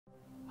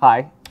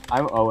Hi,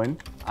 I'm Owen.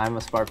 I'm a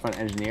SparkFun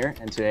engineer,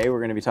 and today we're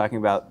going to be talking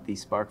about the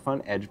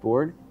SparkFun Edge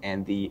board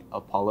and the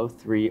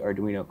Apollo3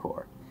 Arduino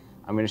Core.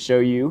 I'm going to show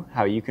you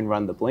how you can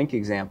run the Blink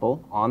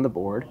example on the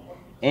board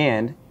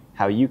and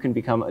how you can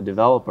become a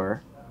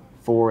developer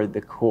for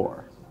the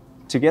core.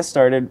 To get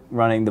started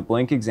running the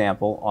Blink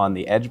example on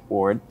the Edge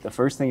board, the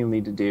first thing you'll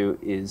need to do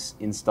is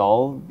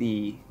install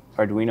the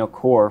Arduino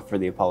Core for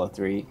the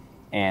Apollo3,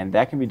 and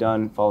that can be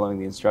done following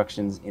the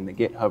instructions in the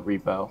GitHub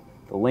repo,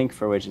 the link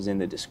for which is in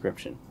the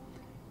description.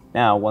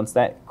 Now, once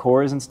that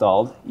core is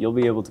installed, you'll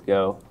be able to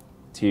go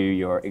to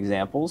your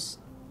examples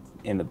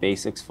in the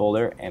basics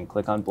folder and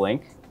click on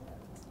Blink,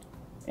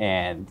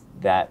 and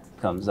that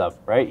comes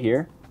up right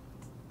here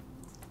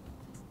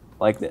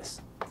like this.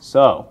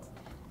 So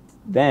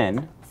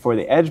then for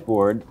the Edge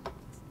board,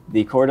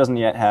 the core doesn't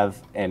yet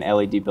have an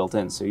LED built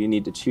in, so you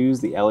need to choose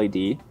the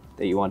LED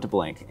that you want to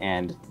blink,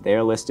 and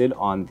they're listed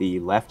on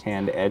the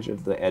left-hand edge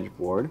of the Edge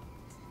board,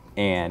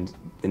 and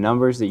the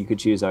numbers that you could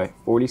choose are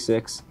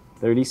 46,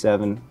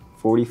 37,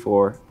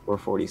 44, or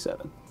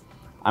 47.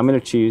 I'm going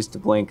to choose to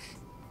blink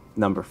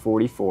number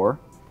 44,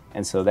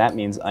 and so that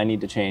means I need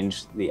to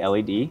change the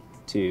LED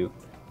to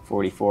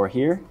 44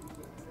 here,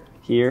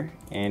 here,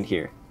 and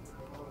here.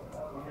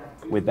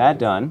 With that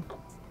done,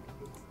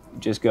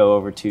 just go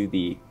over to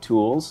the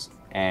tools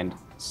and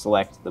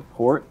select the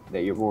port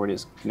that your board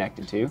is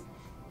connected to,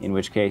 in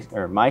which case,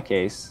 or in my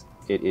case,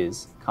 it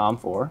is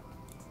COM4,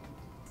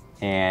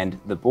 and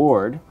the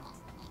board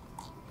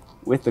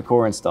with the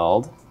core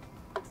installed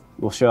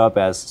will show up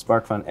as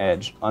SparkFun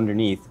Edge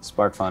underneath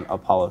SparkFun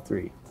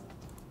Apollo3.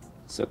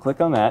 So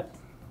click on that,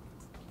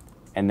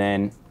 and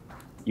then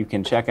you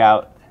can check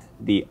out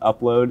the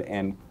upload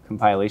and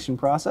compilation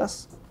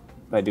process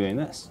by doing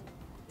this.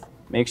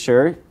 Make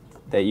sure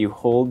that you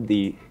hold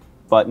the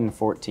button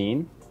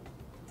 14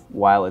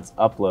 while it's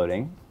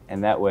uploading,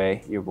 and that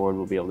way your board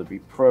will be able to be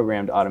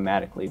programmed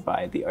automatically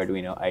by the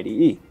Arduino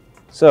IDE.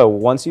 So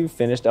once you've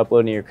finished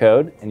uploading your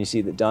code and you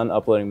see the done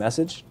uploading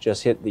message,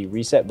 just hit the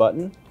reset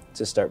button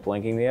to start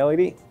blinking the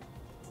LED.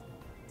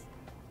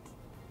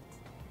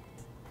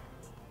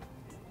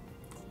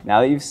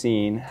 Now that you've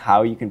seen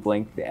how you can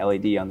blink the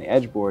LED on the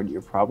Edge board,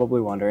 you're probably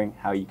wondering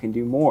how you can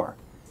do more.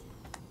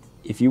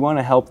 If you want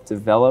to help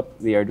develop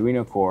the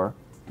Arduino Core,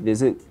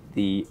 visit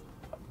the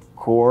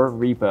core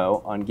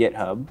repo on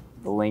GitHub.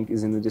 The link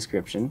is in the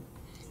description,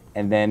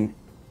 and then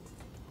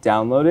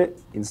download it,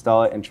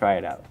 install it, and try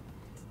it out.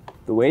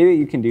 The way that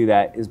you can do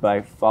that is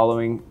by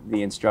following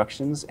the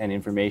instructions and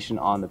information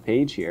on the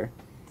page here.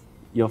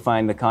 You'll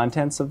find the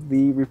contents of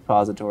the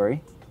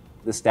repository,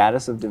 the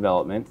status of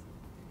development,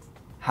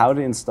 how to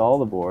install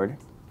the board,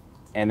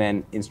 and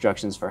then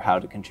instructions for how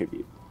to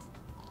contribute.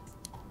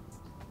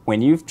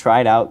 When you've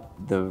tried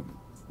out the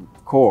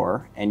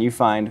core and you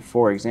find,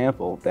 for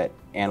example, that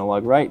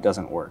analog write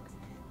doesn't work,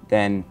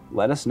 then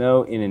let us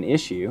know in an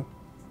issue,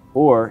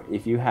 or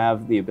if you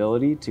have the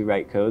ability to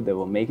write code that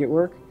will make it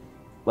work,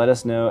 let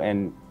us know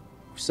and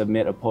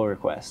submit a pull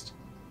request.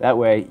 That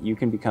way you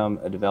can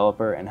become a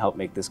developer and help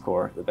make this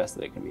core the best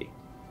that it can be.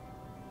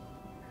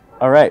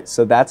 Alright,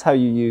 so that's how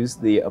you use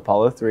the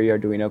Apollo3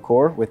 Arduino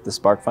Core with the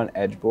SparkFun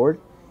Edge board.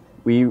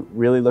 We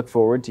really look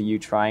forward to you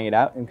trying it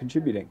out and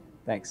contributing.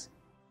 Thanks.